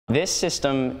This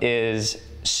system is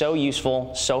so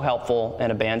useful, so helpful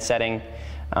in a band setting.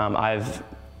 I've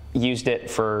used it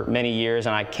for many years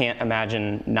and I can't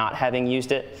imagine not having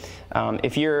used it.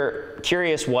 If you're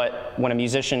curious when a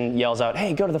musician yells out,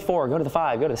 hey, go to the 4, go to the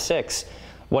 5, go to the 6,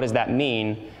 what does that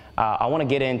mean? I want to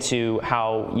get into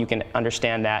how you can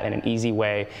understand that in an easy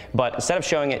way, but instead of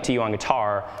showing it to you on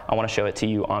guitar, I want to show it to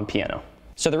you on piano.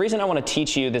 So the reason I want to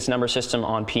teach you this number system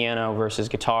on piano versus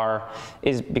guitar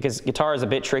is because guitar is a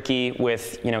bit tricky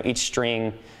with, each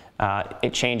string,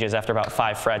 it changes after about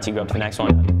 5 frets, you go up to the next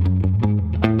one.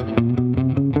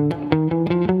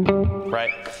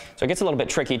 Right? So it gets a little bit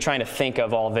tricky trying to think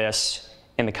of all this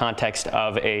in the context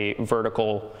of a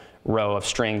vertical row of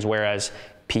strings, whereas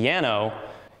piano,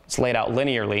 it's laid out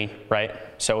linearly, right?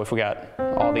 So if we got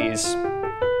all these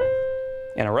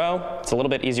in a row, it's a little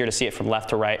bit easier to see it from left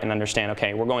to right and understand,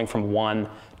 okay, we're going from 1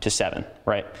 to 7,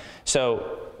 right?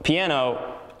 So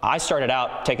piano, I started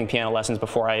out taking piano lessons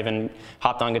before I even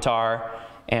hopped on guitar,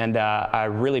 and I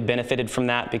really benefited from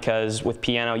that because with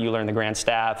piano you learn the grand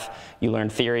staff, you learn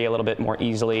theory a little bit more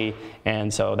easily,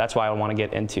 and so that's why I want to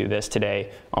get into this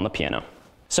today on the piano.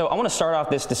 So I want to start off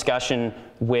this discussion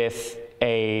with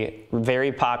a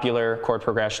very popular chord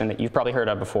progression that you've probably heard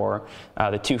of before,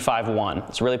 the 2-5-1.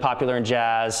 It's really popular in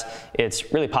jazz,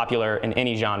 it's really popular in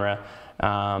any genre,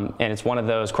 and it's one of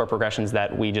those chord progressions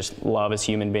that we just love as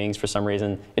human beings for some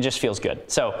reason. It just feels good.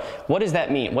 So what does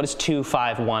that mean? What does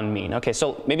 2-5-1 mean? Okay,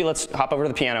 so maybe let's hop over to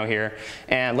the piano here,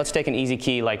 and let's take an easy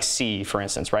key like C, for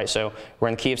instance, right? So we're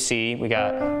in the key of C, we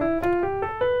got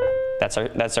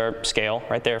that's our scale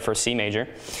right there for C major.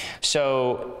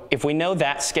 So if we know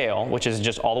that scale, which is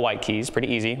just all the white keys, pretty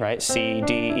easy, right? C,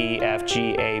 D, E, F,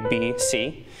 G, A, B,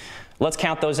 C. Let's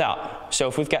count those out. So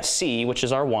if we've got C, which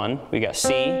is our 1, we got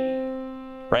C,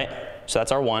 right? So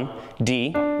that's our 1.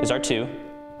 D is our 2.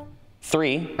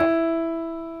 3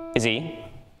 is E.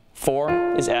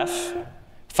 4 is F.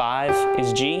 5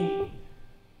 is G.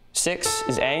 6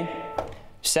 is A.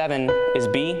 7 is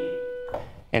B.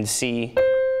 And C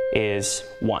is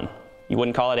 1. You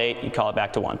wouldn't call it 8, you'd call it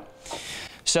back to 1.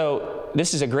 So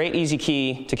this is a great easy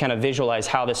key to kind of visualize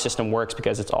how this system works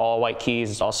because it's all white keys,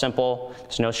 it's all simple,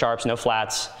 there's no sharps, no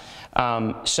flats.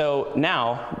 So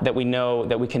now that we know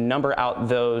that we can number out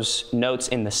those notes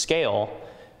in the scale,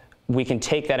 we can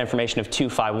take that information of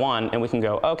 2-5-1 and we can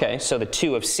go, okay, so the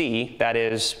 2 of C, that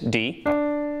is D,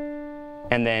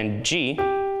 and then G,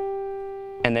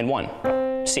 and then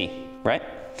 1, C, right?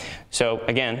 So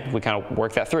again, we kind of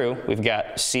work that through. We've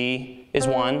got C is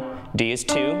 1, D is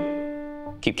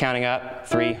 2, keep counting up,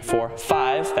 3, 4,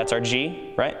 5, that's our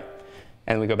G, right?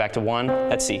 And we go back to 1,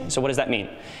 that's C. So what does that mean?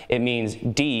 It means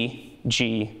D,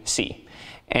 G, C.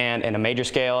 And in a major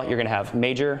scale, you're going to have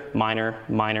major, minor,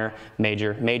 minor,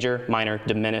 major, major, minor,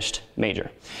 diminished,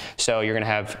 major. So you're going to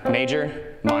have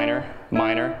major, minor,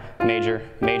 minor, major,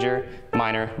 major,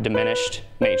 minor, diminished,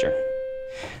 major.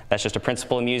 That's just a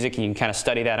principle of music, and you can kind of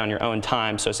study that on your own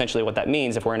time. So essentially what that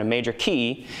means, if we're in a major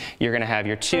key, you're going to have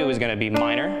your 2 is going to be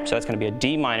minor, so that's going to be a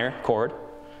D minor chord.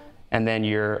 And then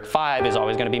your 5 is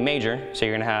always going to be major, so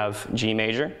you're going to have G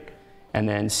major. And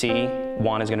then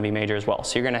C1 is going to be major as well.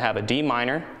 So you're going to have a D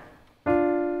minor,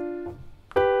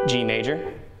 G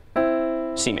major,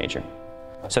 C major.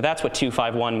 So that's what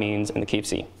 2-5-1 means in the key of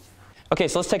C. Okay,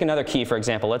 so let's take another key, for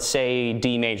example. Let's say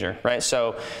D major, right?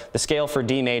 So the scale for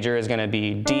D major is going to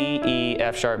be D, E,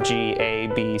 F sharp, G, A,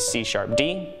 B, C sharp,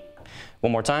 D.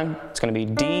 One more time. It's going to be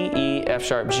D, E, F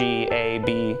sharp, G, A,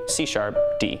 B, C sharp,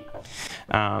 D.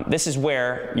 This is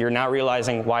where you're now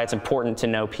realizing why it's important to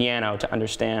know piano to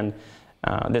understand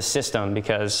this system,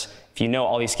 because if you know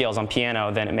all these scales on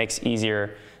piano, then it makes it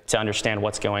easier to understand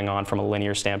what's going on from a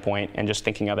linear standpoint and just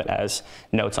thinking of it as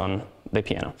notes on the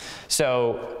piano.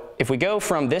 So if we go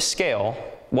from this scale,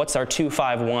 what's our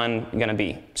 2-5-1 going to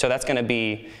be? So that's going to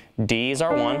be D is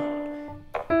our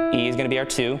 1, E is going to be our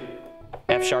 2,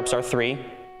 F sharp's our 3,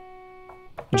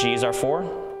 G is our 4,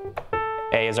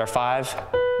 A is our 5,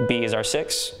 B is our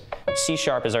 6, C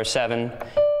sharp is our 7,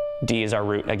 D is our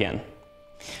root again.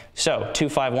 So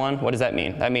 2-5-1, what does that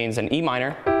mean? That means an E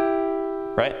minor,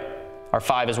 right? Our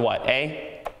 5 is what?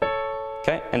 A,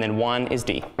 okay, and then 1 is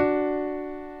D.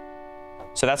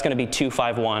 So that's going to be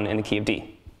 2-5-1 in the key of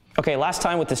D. Okay, last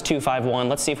time with this 2-5-1,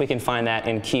 let's see if we can find that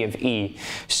in key of E.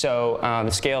 So the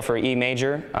scale for E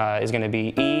major is going to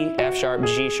be E, F sharp,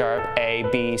 G sharp, A,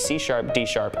 B, C sharp, D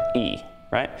sharp, E,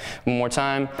 right? One more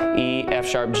time, E, F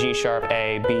sharp, G sharp,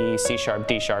 A, B, C sharp,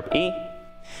 D sharp, E.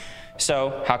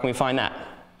 So how can we find that?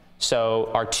 So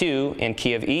our 2 in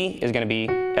key of E is going to be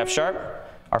F sharp,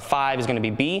 our 5 is going to be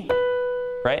B,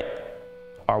 right?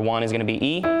 Our 1 is going to be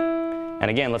E,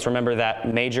 And again, let's remember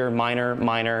that major, minor,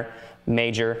 minor,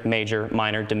 major, major,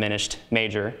 minor, diminished,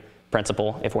 major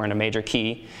principle if we're in a major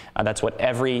key. That's what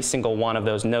every single one of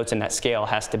those notes in that scale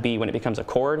has to be when it becomes a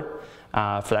chord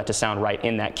for that to sound right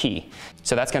in that key.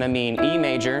 So that's going to mean E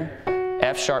major,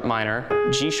 F sharp minor,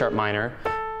 G sharp minor,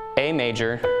 A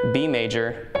major, B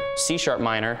major, C sharp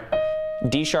minor,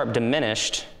 D sharp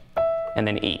diminished, and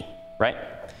then E, right?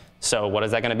 So what is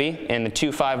that going to be? In the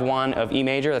 2-5-1 of E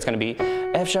major, that's going to be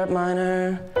F sharp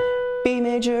minor, B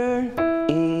major,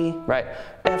 E, right?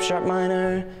 F sharp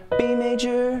minor, B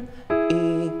major,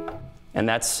 E. And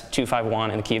that's 2-5-1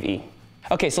 in the key of E.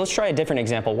 Okay, so let's try a different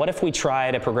example. What if we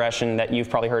tried a progression that you've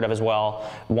probably heard of as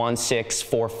well,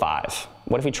 1-6-4-5?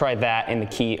 What if we tried that in the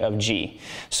key of G?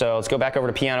 So let's go back over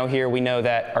to piano here. We know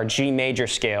that our G major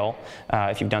scale,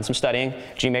 if you've done some studying,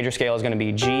 G major scale is going to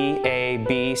be G, A,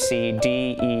 B, C,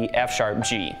 D, E, F sharp,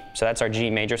 G. So that's our G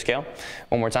major scale.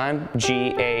 One more time,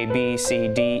 G, A, B, C,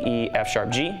 D, E, F sharp,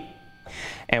 G.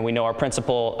 And we know our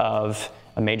principle of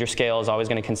a major scale is always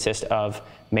going to consist of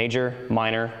major,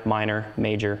 minor, minor,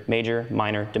 major, major,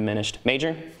 minor, diminished,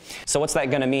 major. So what's that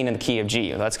going to mean in the key of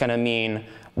G? That's going to mean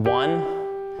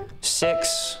 1,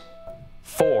 6,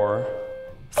 4,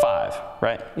 5,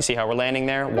 right? You see how we're landing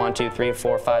there? 1, 2, 3,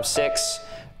 4, 5, 6.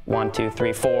 1, 2,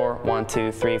 3, 4, 1,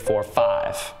 2, 3, 4,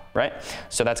 5, right?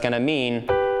 So that's going to mean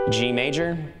G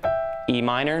major, E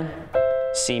minor,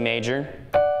 C major,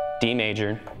 D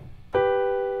major,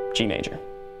 G major.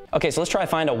 Okay, so let's try to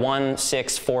find a 1,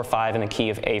 6, 4, 5 in the key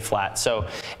of A flat. So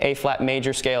A flat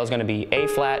major scale is going to be A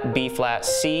flat, B flat,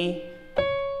 C,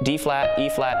 D flat, E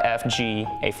flat, F, G,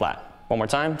 A flat. One more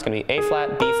time, it's going to be A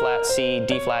flat, B flat, C,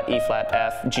 D flat, E flat,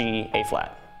 F, G, A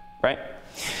flat, right?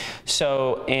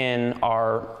 So in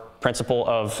our principle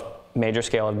of major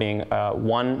scale of being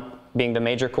 1 being the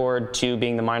major chord, 2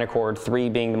 being the minor chord, 3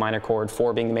 being the minor chord,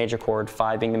 4 being the major chord,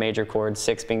 5 being the major chord,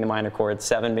 6 being the minor chord,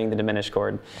 7 being the diminished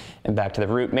chord, and back to the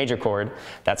root major chord,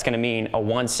 that's going to mean a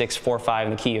 1, 6, 4, 5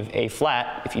 in the key of A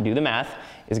flat, if you do the math,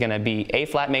 is going to be A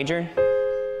flat major,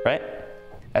 right?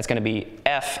 That's going to be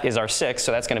F is our 6,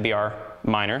 so that's going to be our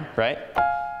minor, right?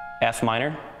 F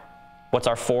minor. What's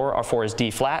our 4? Our 4 is D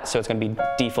flat, so it's going to be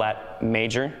D flat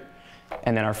major.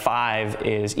 And then our 5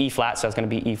 is E flat, so it's going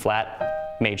to be E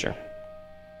flat major.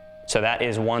 So that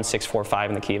is 1, 6, 4, 5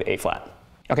 in the key of A flat.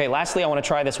 Okay, lastly, I want to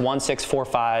try this 1, 6, 4,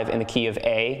 5 in the key of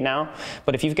A now.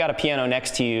 But if you've got a piano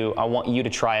next to you, I want you to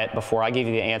try it before I give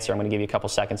you the answer. I'm going to give you a couple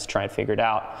seconds to try and figure it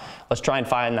out. Let's try and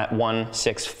find that 1,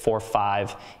 6, 4,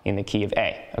 5 in the key of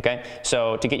A. Okay,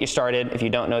 so to get you started, if you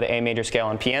don't know the A major scale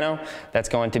on piano, that's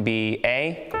going to be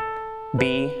A,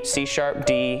 B, C sharp,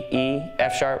 D, E,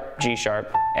 F sharp, G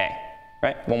sharp, A.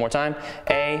 Right? One more time.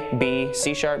 A, B,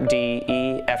 C sharp, D,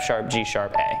 E, F sharp, G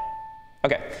sharp, A.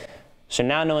 Okay, so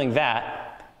now knowing that,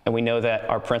 and we know that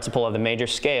our principle of the major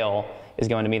scale is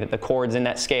going to mean that the chords in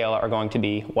that scale are going to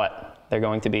be what? They're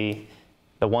going to be,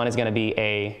 the 1 is going to be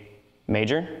a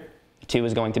major, the 2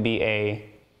 is going to be a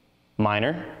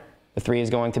minor, the 3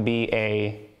 is going to be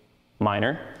a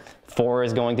minor, 4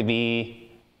 is going to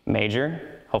be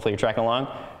major, hopefully you're tracking along,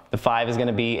 the 5 is going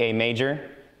to be a major,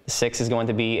 the 6 is going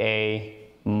to be a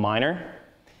minor,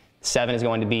 7 is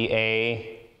going to be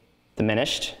a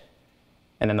diminished,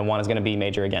 and then the 1 is going to be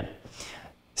major again.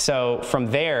 So from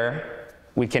there,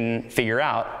 we can figure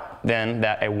out then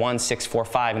that a 1, 6, 4,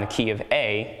 5 in the key of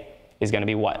A is going to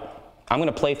be what? I'm going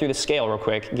to play through the scale real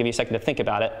quick, give you a second to think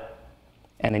about it,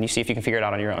 and then you see if you can figure it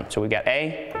out on your own. So we've got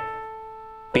A,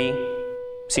 B,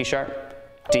 C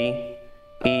sharp, D,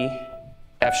 E,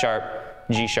 F sharp,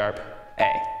 G sharp,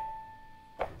 A.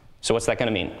 So what's that going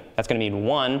to mean? That's going to mean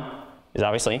 1 is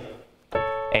obviously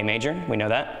A major, we know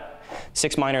that.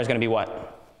 6 minor is going to be what?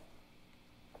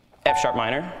 F sharp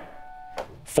minor.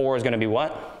 4 is going to be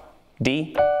what?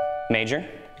 D major,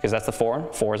 because that's the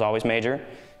 4. 4 is always major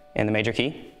in the major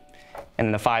key. And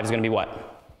then the 5 is going to be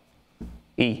what?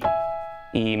 E.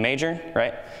 E major,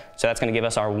 right? So that's going to give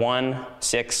us our 1,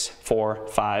 6, 4,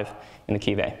 5 in the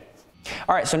key of A.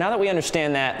 All right, so now that we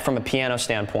understand that from a piano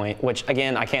standpoint, which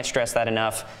again, I can't stress that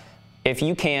enough, if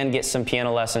you can get some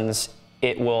piano lessons,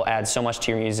 it will add so much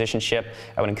to your musicianship.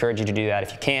 I would encourage you to do that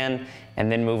if you can,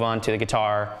 and then move on to the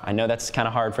guitar. I know that's kind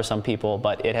of hard for some people,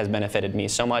 but it has benefited me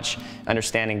so much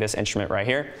understanding this instrument right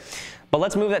here. But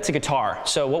let's move that to guitar.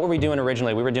 So what were we doing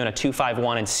originally? We were doing a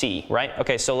 2-5-1 in C, right?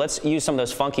 Okay, so let's use some of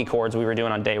those funky chords we were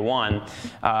doing on day 1.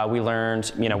 We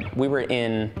learned, you know, we were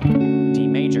in D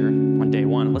major on day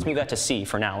 1. Let's move that to C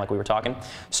for now, like we were talking.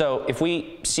 So if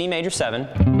we C major 7,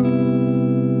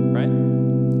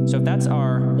 right? So if that's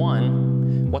our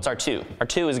 1, what's our 2? Our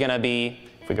 2 is going to be,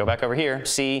 if we go back over here,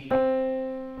 C,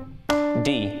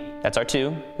 D, That's our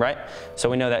 2, right? So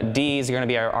we know that D is going to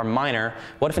be our minor.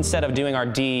 What if instead of doing our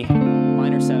D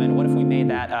minor 7, what if we made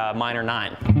that minor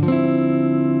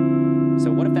 9?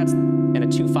 So what if that's in a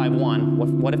 2-5-1?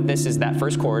 What if this is that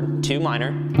first chord, 2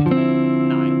 minor,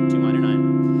 9, 2 minor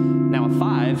 9. Now a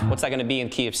 5, what's that going to be in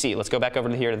key of C? Let's go back over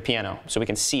to here to the piano so we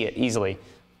can see it easily.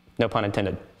 No pun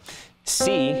intended.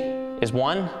 C is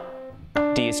 1,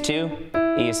 D is 2,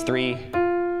 E is 3,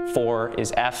 4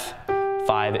 is F,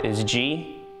 5 is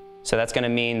G. So that's going to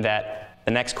mean that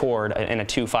the next chord in a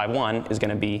 2-5-1 is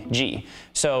going to be G.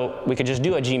 So we could just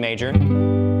do a G major,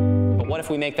 but what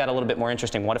if we make that a little bit more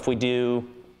interesting? What if we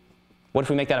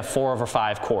make that a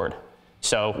 4/5 chord?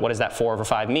 So what does that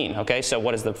 4/5 mean? Okay, so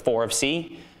what is the 4 of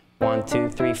C? 1, 2,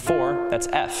 3, 4, that's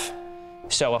F.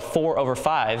 So a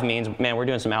 4/5 means, man, we're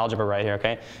doing some algebra right here,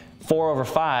 okay?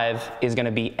 4/5 is going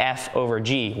to be F over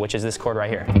G, which is this chord right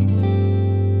here.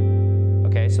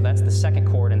 Okay, so that's the second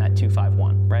chord in that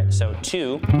 2-5-1, right? So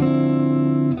 2,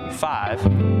 5,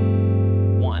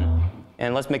 1,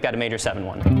 and let's make that a major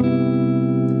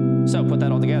 7-1. So put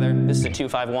that all together. This is a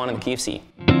 2-5-1 in the key of C.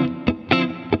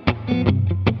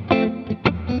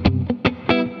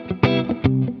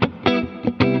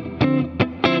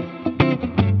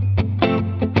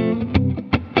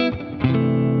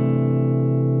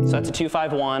 So that's a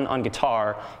 2-5-1 on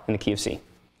guitar in the key of C.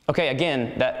 Okay,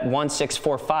 again, that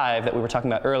 1-6-4-5 that we were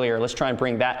talking about earlier, let's try and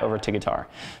bring that over to guitar.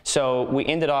 So we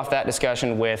ended off that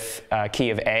discussion with key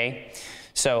of A.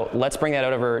 So let's bring that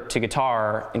over to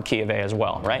guitar in key of A as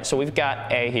well, right? So we've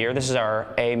got A here. This is our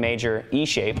A major E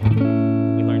shape. We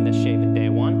learned this shape in day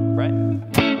 1, right?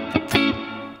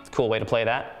 It's a cool way to play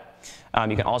that.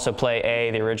 You can also play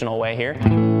A the original way here.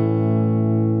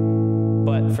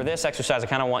 But for this exercise, I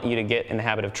kind of want you to get in the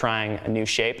habit of trying a new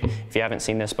shape. If you haven't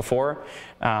seen this before,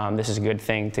 this is a good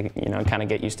thing to kind of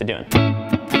get used to doing.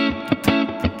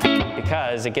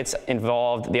 Because it gets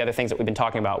involved the other things that we've been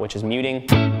talking about, which is muting.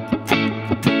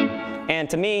 And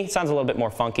to me, it sounds a little bit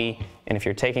more funky. And if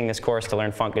you're taking this course to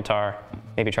learn funk guitar,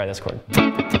 maybe try this chord.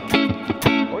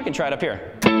 Or you can try it up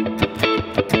here.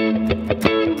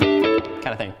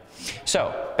 Kind of thing.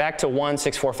 So back to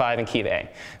 1-6-4-5 in key of A.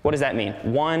 What does that mean?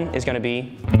 1 is going to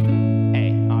be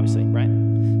A, obviously, right?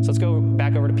 So let's go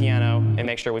back over to piano and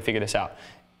make sure we figure this out.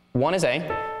 1 is A,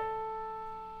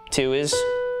 2 is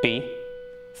B,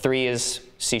 3 is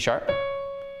C sharp,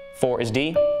 4 is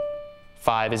D,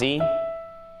 5 is E,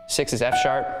 6 is F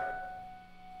sharp,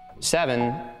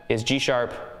 7 is G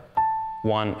sharp,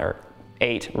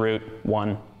 8 root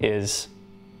 1 is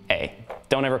A.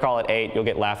 Don't ever call it 8, you'll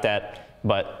get laughed at,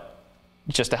 but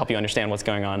just to help you understand what's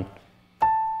going on,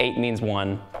 8 means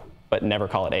 1, but never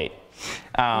call it 8.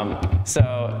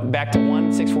 So back to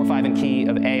 1-6-4-5 in key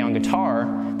of A on guitar,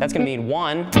 that's going to mean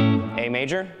 1, A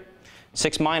major,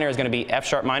 6 minor is going to be F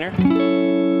sharp minor, 4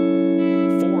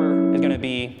 is going to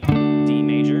be D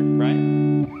major, right?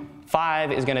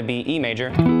 5 is going to be E major,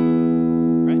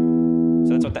 right?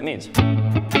 So that's what that means.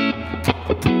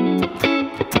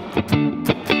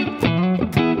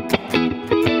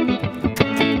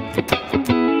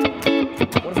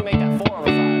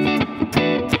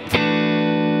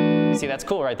 That's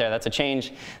cool right there. That's a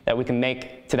change that we can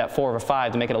make to that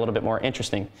 4/5 to make it a little bit more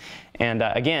interesting. And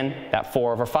again, that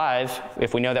 4/5,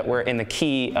 if we know that we're in the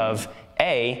key of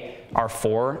A, our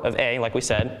 4 of A, like we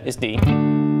said, is D.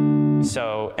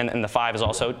 So, and the 5 is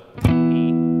also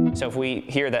E. So if we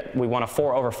hear that we want a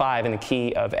 4/5 in the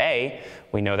key of A,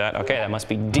 we know that, okay, that must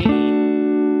be D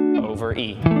over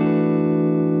E.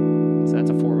 So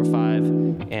that's a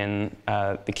 4/5 in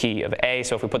the key of A.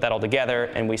 So if we put that all together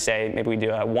and we say, maybe we do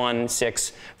a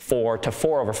 1-6-4 to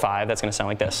 4/5, that's going to sound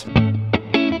like this.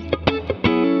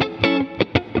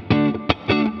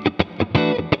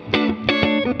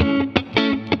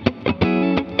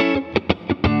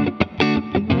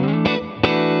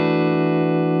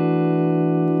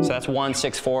 So that's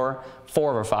 1-6-4,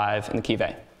 4/5 in the key of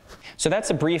A. So that's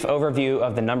a brief overview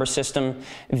of the number system.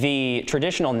 The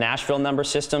traditional Nashville number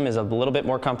system is a little bit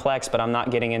more complex, but I'm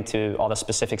not getting into all the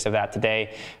specifics of that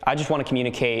today. I just want to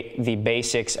communicate the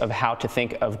basics of how to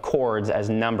think of chords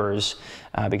as numbers,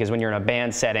 because when you're in a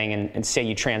band setting and say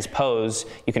you transpose,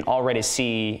 you can already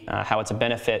see how it's a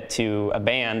benefit to a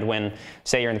band when,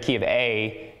 say, you're in the key of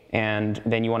A, and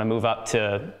then you want to move up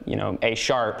to, A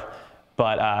sharp.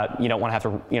 But you don't want to have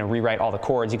to rewrite all the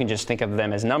chords. You can just think of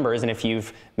them as numbers, and if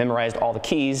you've memorized all the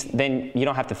keys, then you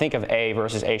don't have to think of A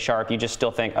versus A sharp. You just still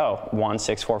think, oh,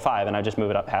 1-6-4-5, and I just move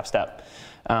it up half step.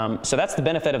 So that's the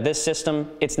benefit of this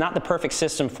system. It's not the perfect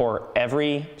system for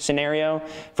every scenario.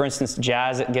 For instance,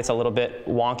 jazz, it gets a little bit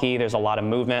wonky. There's a lot of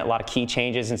movement, a lot of key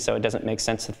changes, and so it doesn't make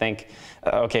sense to think,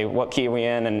 okay, what key are we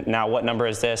in, and now what number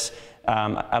is this?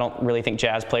 I don't really think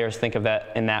jazz players think of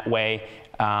that in that way.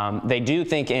 They do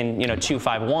think in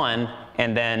 2-5-1,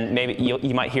 and then maybe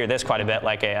you might hear this quite a bit,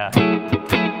 like a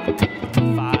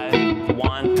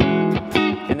 5-1,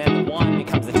 and then the 1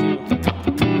 becomes the 2,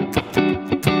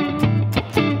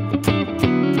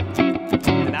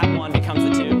 and that 1 becomes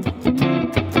the 2.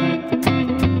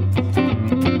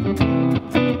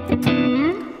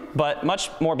 But much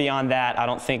more beyond that, I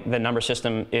don't think the number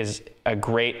system is a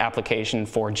great application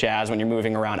for jazz when you're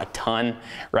moving around a ton,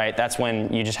 right? That's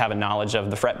when you just have a knowledge of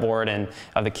the fretboard and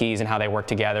of the keys and how they work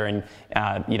together, and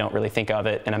you don't really think of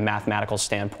it in a mathematical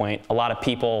standpoint. A lot of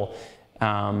people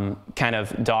kind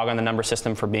of dog on the number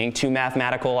system for being too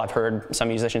mathematical. I've heard some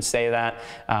musicians say that.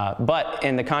 But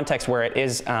in the context where it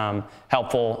is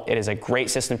helpful, it is a great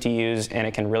system to use, and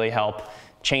it can really help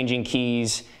changing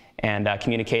keys and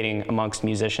communicating amongst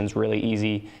musicians really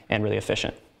easy and really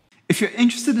efficient. If you're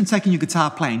interested in taking your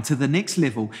guitar playing to the next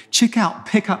level, check out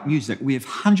Pick Up Music. We have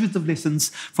hundreds of lessons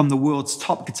from the world's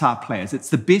top guitar players. It's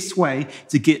the best way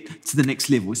to get to the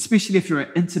next level, especially if you're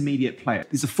an intermediate player.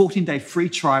 There's a 14-day free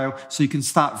trial, so you can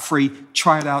start free,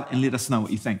 try it out, and let us know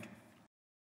what you think.